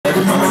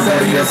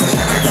seria essa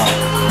chacata.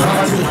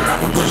 Mas o cara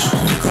com dois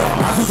complicam.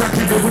 Mas os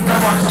aqui bebo pra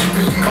mais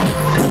complicam.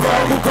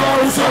 O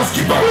carro, os seus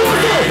que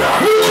bagulheira.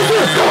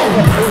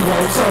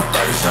 O seu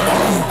peixe.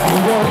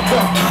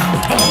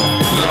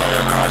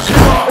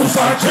 O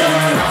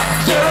saqueira.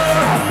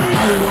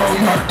 Aí o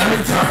martelo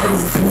no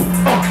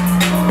fundo.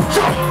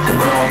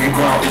 O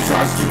carro, os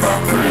seus que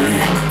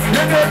bagulheira.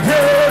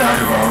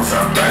 Aí o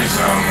seu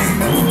peixe.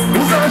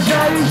 Usa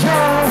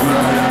jaijão.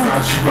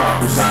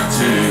 Usa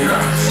tira.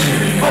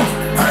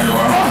 Aí o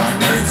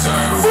martelo.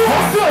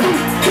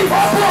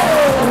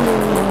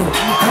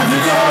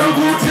 Amigaram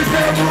do te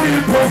vendo e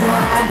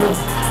provando.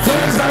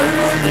 Fez a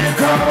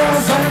irônica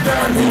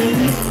Santani.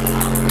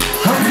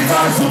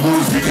 Amigaço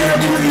dos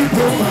pequenos e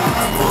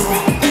provando.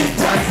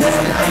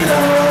 Itaideira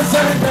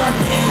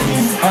Santani.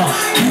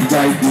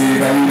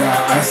 Itaideira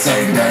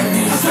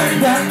Santani.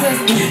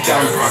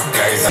 Itaideira.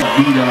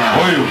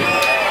 Oi.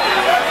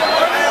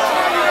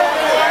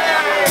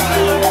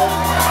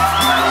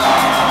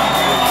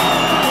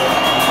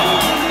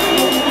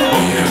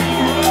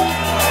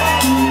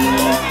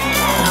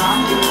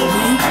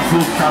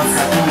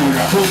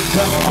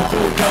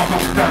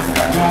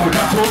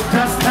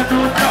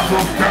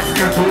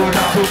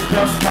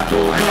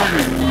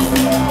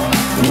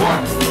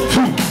 One,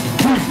 two,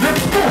 three,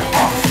 let's go!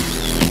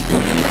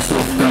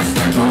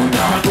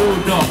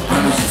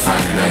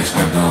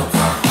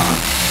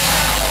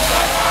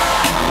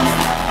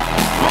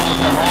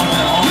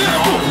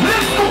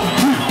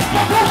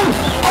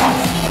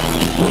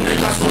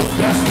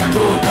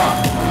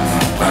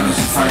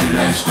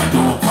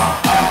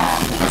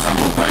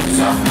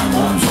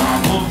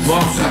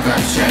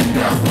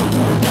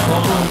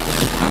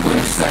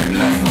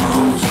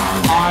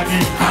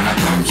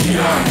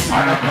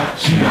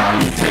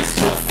 It takes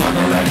two for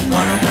the leg,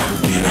 one and a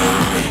beat.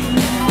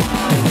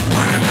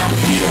 One and a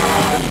beat.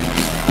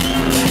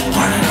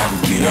 One and a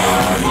beat.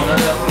 One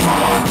and a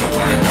beat.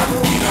 One and a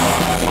beat.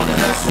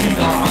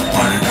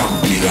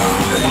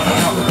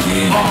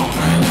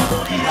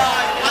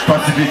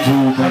 Passe de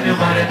tudo,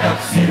 one and a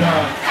beat.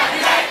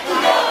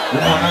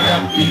 One and a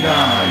beat.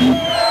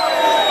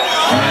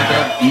 One and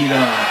a beat.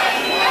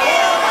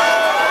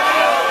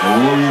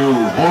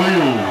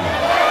 Oyo.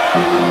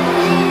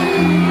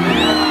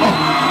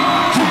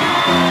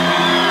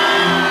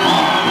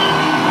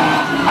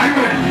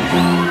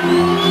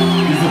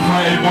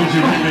 Emoji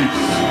remix.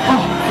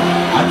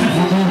 I did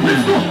for you.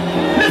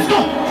 Let's go.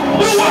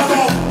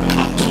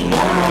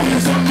 Tomorrow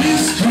is a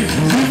mystery.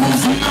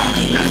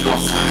 Let's go.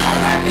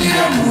 I need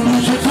a moon.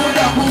 Je peux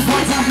la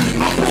bouffer.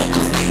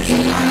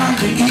 I'm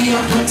thinking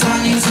of the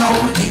tiny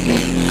soul.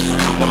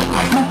 I'm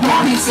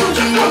going to so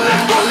jungle.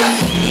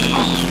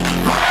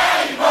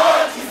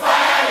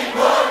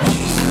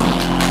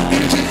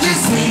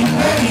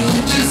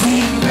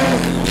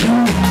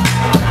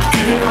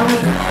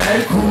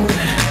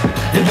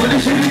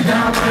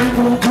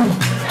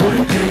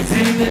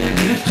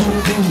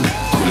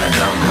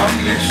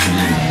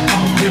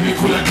 Baby,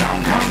 cool it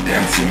down, come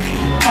dance with me.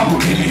 I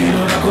will give you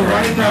a go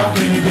right now,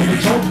 baby, give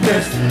it your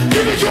best.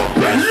 Give it your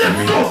best,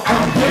 let's go.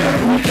 I'm there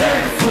with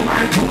that for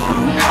my tour.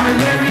 I'm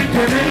very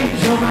good,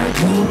 you're my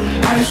tour.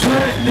 I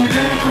swear, the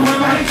day for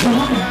my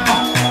tour.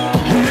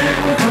 The day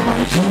for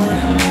my tour.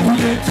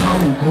 Connect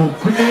taco,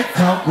 connect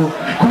taco,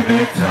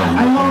 connect taco.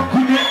 I want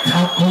connect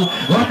taco,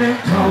 run it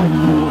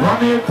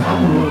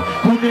taco,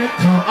 connect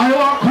taco. I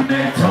want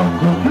connect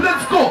taco.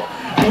 Let's go.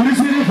 What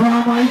is it for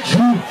my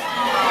tour?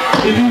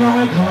 If you don't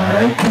make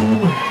I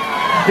cool.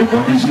 If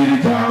what is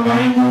it for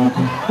my book,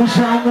 who's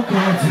on the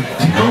party?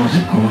 She knows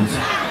it good.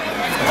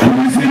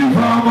 What is it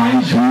for my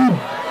shoe?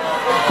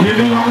 If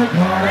you don't make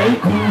I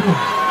cool.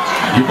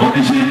 If what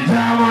is it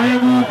for my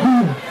book,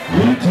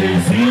 we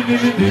taste it in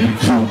the day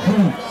too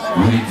cool.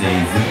 We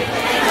taste it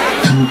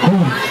too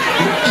cool.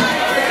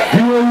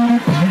 You are really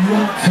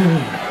beautiful.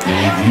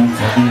 Baby,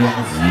 tell me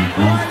I'm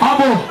zero.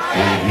 Abo.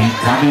 Baby,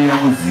 tell me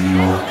I'm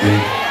zero.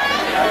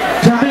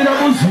 Samira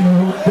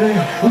muzibe,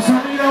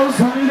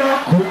 Samira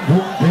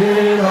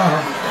kumbera,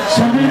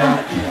 Samira,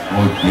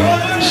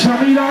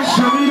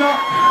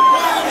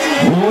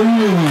 oh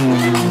you.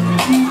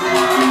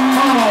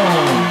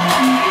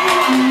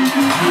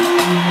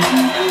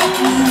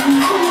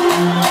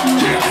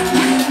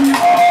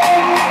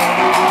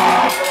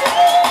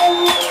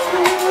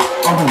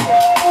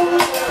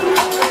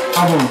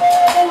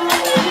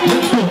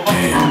 Let's go.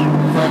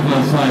 5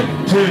 plus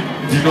 5. Take,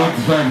 you know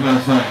 5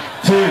 plus 5.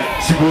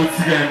 She goes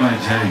to get my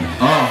child.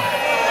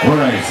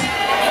 Alright.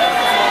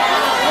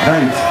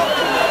 Right.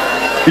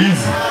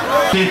 Easy.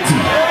 80.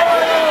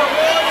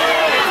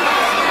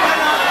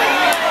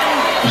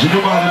 Je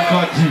demande le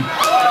parti.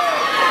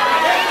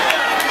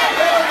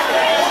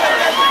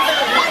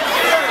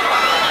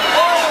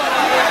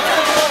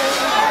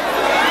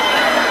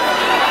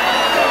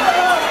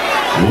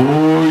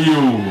 Oh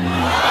yo.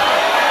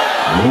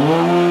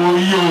 Oh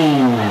yo.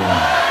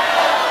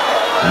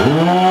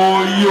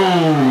 Oh yo.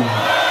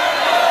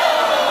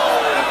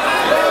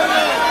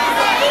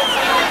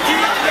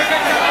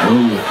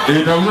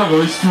 Et dans la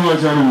gauche, tu vas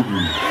jamais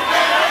oublier.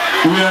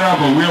 We are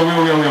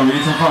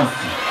it's a fast.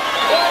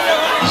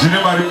 Je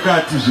n'ai pas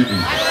regardé, je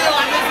n'ai.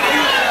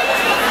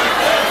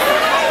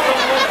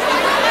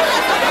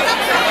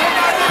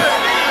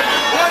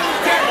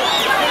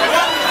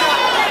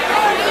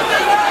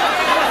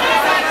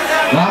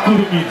 La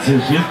kurumize,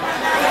 je.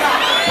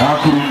 La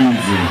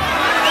kurumize.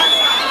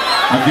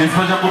 Against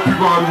my jungle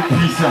people are the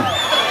pizza.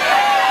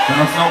 And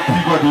that's how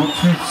people don't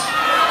teach.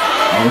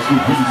 I was going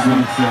to put this on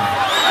itself.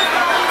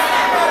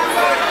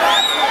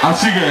 I'll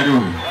see you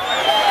anyway.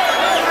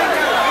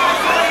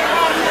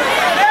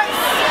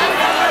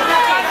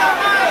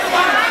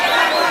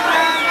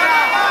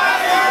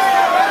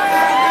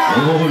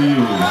 Oh,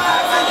 you.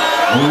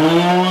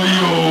 Oh,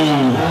 you.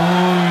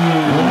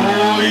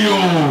 Oh, you.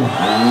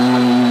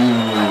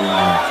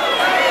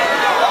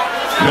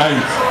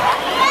 Right.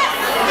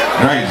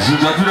 Right. So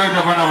that's what I'm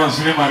going to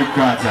say.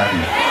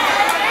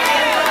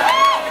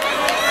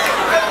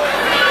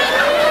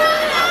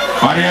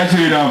 Maria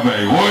Chirava.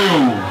 Oh,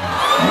 you.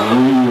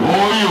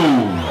 Oh, you.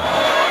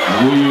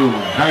 Oh, you.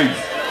 Right.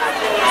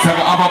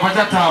 Saka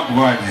abapacha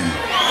tabwadi.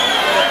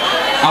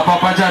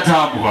 Abapacha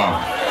tabwa.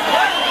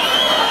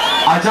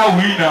 Aja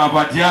wina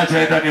abatia aja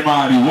edani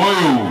mari.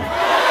 Oyo.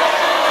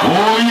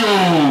 Oyo.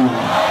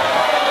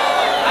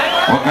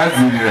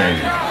 Wakazirira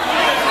ile.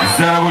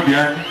 Isara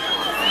bodiani.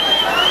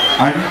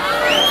 Ani.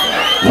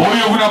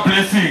 Oyo kuna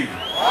blessing.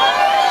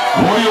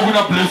 Oyo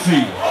kuna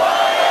blessing.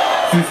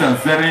 Sister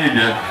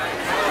serede.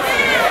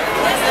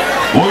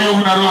 Oyo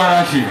kuna roho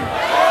rashi.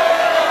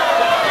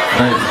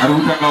 Right.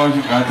 Aruta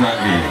kaoshi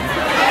katangi.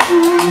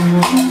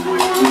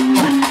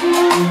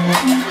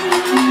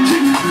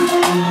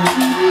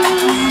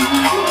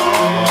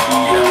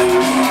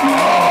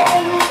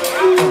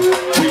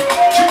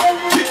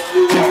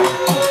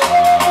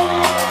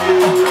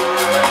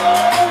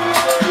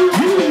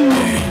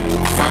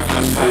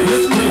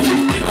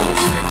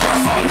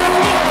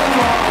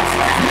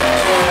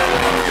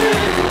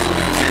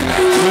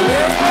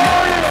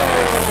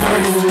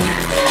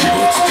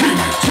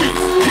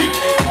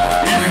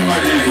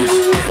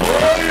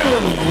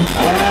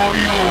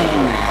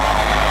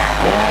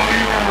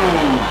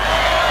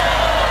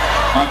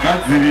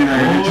 Magazirira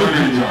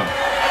ilichoneja.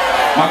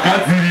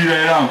 Magazirira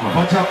iramba.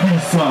 Pacha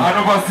pisa.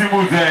 Anova simu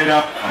zaira.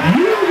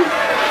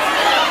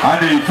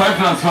 Adi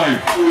 5+5.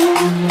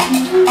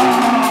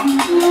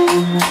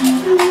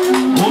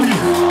 Oh you.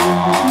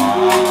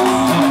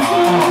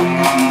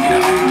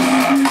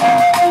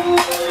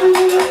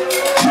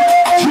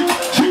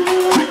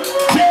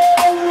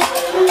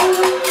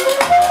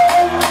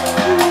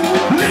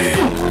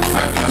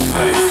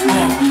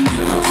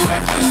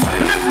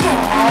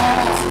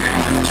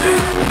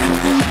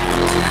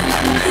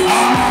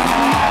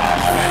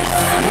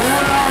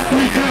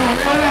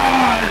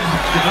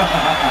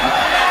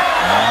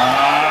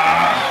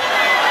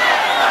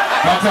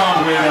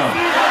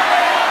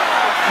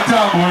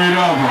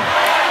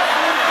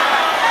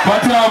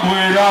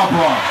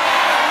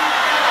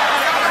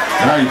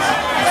 Right.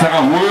 Saka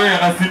wewe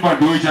yakasipa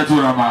ndio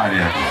ichatura mahali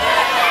hapo.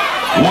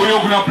 Wewe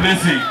kuna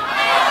blessing.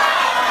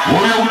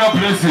 Wewe kuna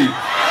blessing.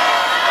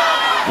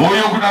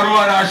 Wewe kuna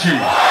roho rashi.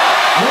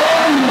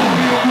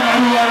 Wewe kuna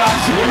roho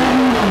rashi.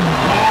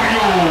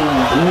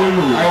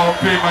 Wewe. I will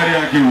pay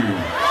Maria Kiwi.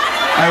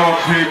 I will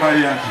pay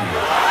Maria Kiwi.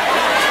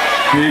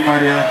 Pay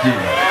Maria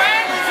Kiwi.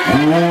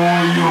 Wewe.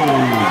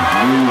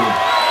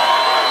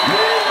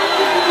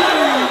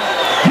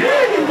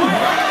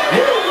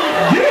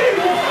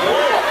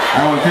 I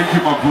will take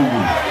you my boo.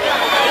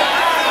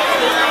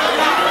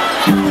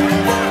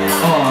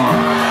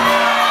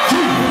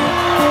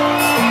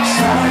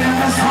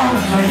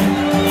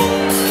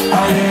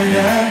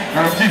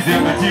 I'm just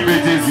here, my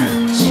teammate is here.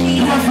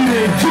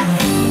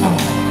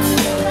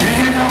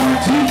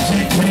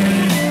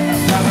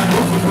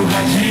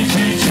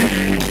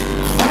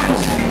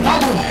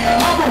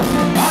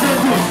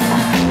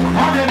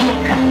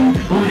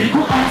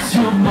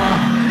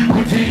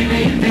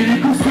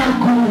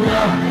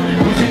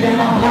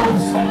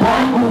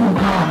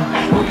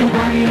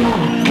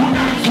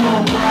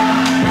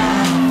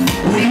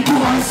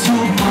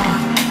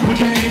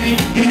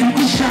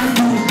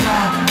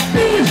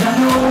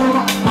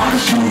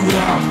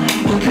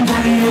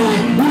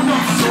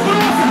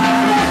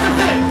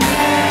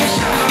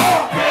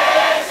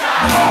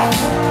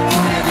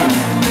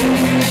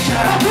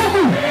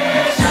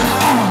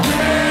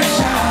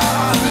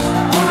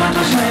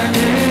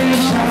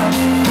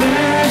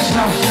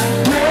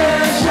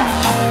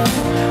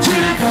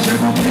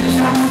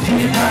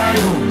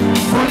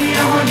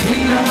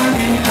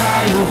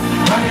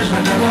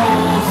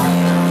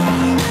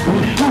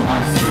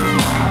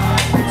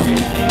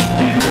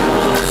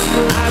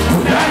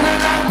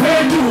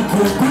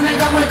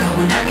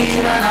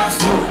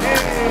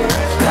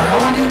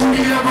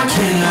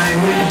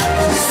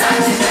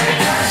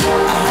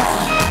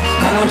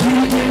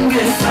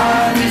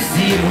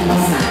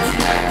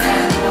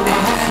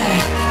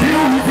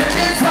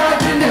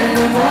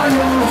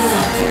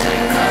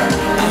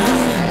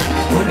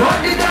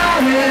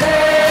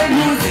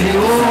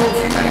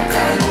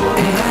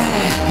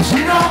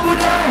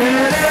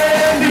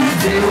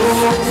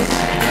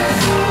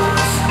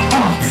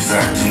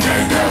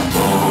 Exactly.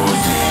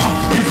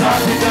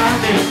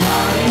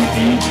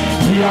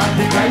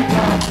 Sipati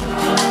gaita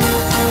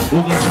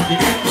Uga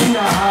sipati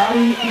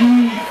hari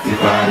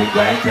Sipati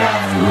gaita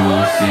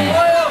Rusi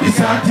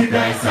Isati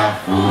daisa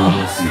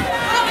fusi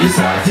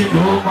Isati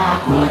doma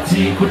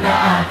koti Kuna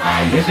ana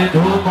yede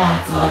doma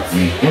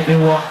toti Yede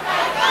wa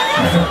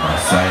Kana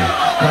masai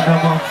Kana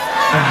ma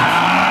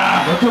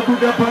Wato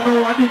kuda pano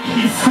wadi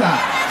kisa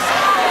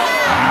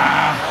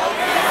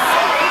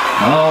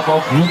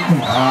Mavuku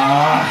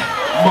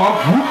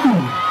Mavuku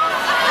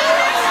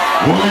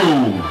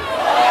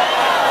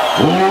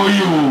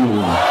Oyo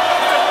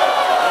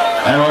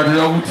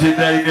Aiwatira kuti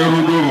ndaine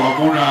rudo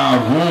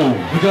rwamunarwo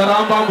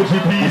mucharamba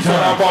muchipisa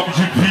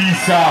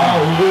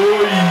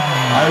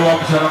aiwa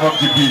mucharamba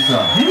muchipisa.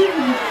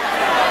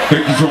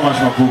 Thank you so much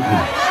Mavuku.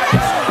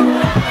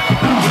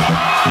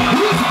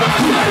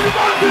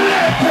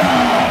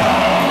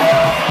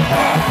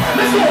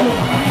 Let's go.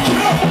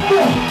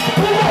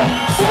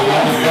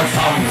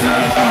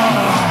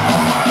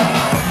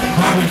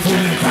 I've been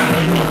feeling kind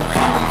of low.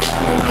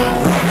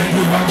 Running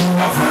you, I'm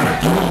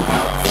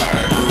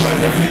but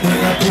everything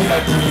I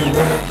do you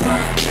well.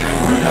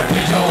 When I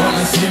think y'all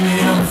wanna see me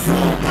on the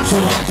floor, so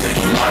I'm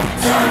taking my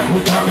time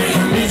without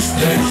making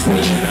mistakes.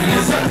 Willing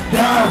as I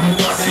die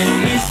without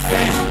saying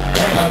mistakes.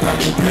 And I got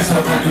the bliss, I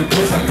got the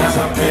bliss, I got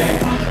some pain.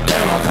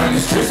 And I got the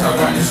stress, I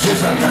got the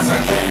stress, I got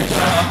some pain.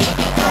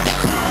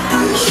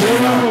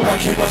 Straight up, I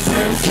keep my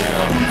same straight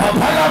up. I'm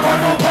not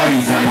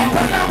nobody's eye. I'm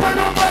not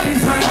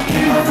nobody's eye. I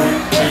keep my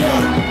ring,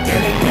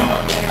 get it in my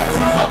hands.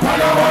 I'm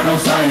not no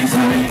signs, I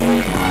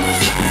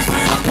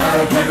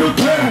gotta get the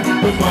plan,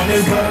 but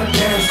money's gotta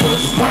dance.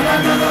 Cause one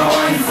another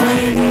wife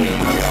ain't me.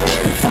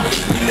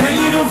 They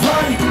need to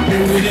fight, they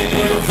really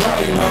need to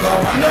fight. I got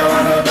one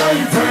another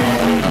die.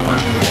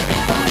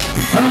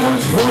 I don't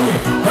want you,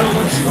 I don't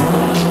want you,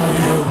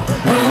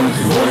 I don't want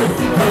you,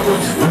 I don't want you, I don't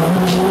want you, I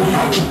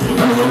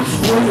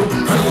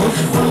don't want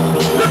you.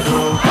 Let's go, let's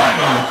go.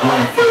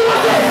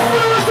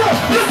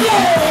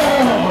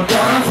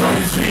 That's why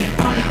you sweet.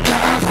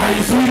 That's why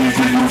you sweet. It's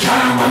in your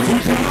time. I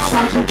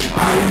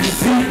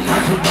see,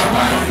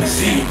 I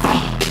see.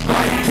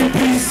 Why you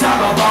be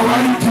Saba?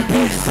 Why you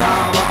be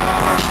Saba?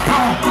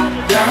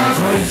 That's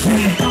why you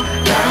sweet.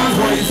 That's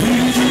why you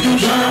sweet. It's in your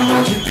time.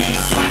 I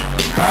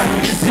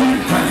see.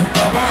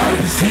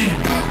 I see.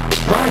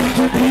 Why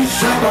you be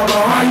Saba?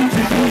 Why you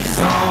be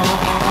Saba?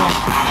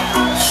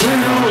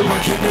 Straight up,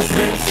 what you just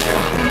think?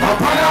 I'm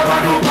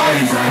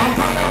nobody's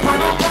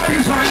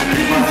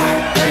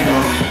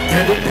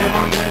get it in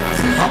my hands.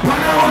 I'm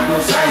on no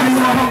sides.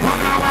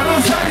 I'm no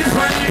sides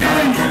when you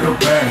get the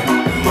bag.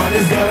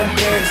 Money's gotta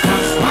dance.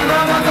 Cause one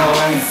another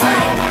wife.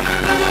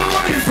 Another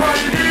wife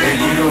fight. They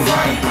need to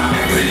fight.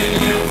 They really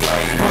need to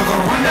fight. But the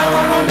one that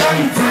wanna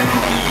die.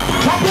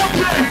 Come on,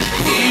 play.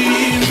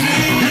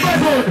 Easy.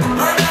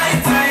 One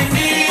night I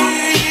need.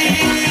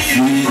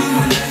 Easy.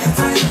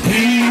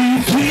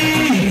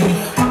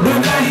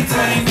 One night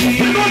I need.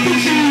 You know the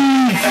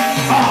cheese.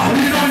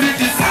 You know the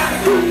design.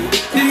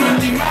 You know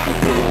the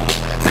macro.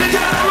 They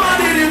got a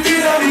money to be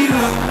a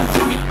leader.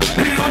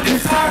 They know the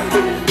side.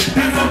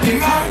 They know the